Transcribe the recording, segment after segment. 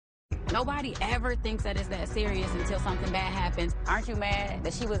Nobody ever thinks that it's that serious until something bad happens. Aren't you mad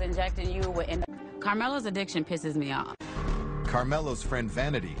that she was injecting you with... Carmelo's addiction pisses me off. Carmelo's friend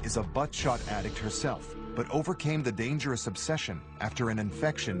Vanity is a butt shot addict herself, but overcame the dangerous obsession after an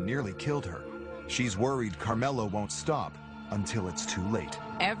infection nearly killed her. She's worried Carmelo won't stop until it's too late.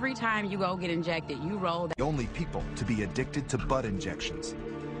 Every time you go get injected, you roll that. The only people to be addicted to butt injections.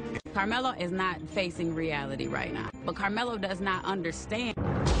 Carmelo is not facing reality right now, but Carmelo does not understand.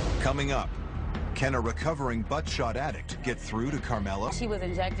 Coming up, can a recovering butt shot addict get through to Carmelo? She was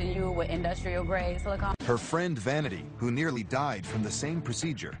injecting you with industrial grade silicone. Her friend Vanity, who nearly died from the same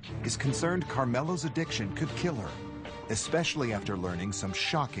procedure, is concerned Carmelo's addiction could kill her, especially after learning some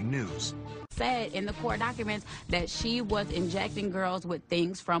shocking news. Said in the court documents that she was injecting girls with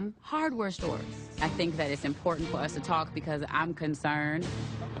things from hardware stores. I think that it's important for us to talk because I'm concerned,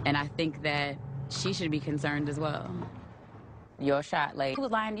 and I think that she should be concerned as well. Your shot lady. She was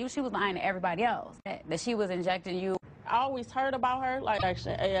lying to you, she was lying to everybody else. That she was injecting you. I always heard about her, like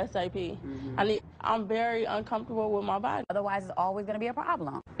action ASAP. I'm very uncomfortable with my body. Otherwise, it's always going to be a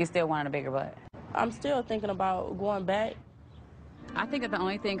problem. You still wanted a bigger butt. I'm still thinking about going back. I think that the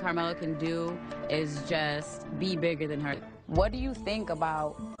only thing Carmelo can do is just be bigger than her. What do you think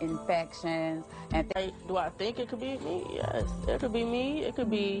about infections and Do I think it could be me? Yes. It could be me. It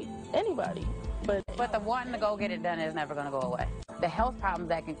could be anybody. But the wanting to go get it done is never going to go away. The health problems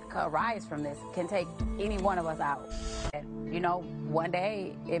that can arise from this can take any one of us out. You know, one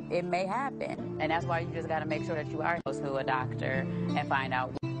day it may happen. And that's why you just got to make sure that you are close to a doctor and find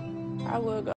out. I will go.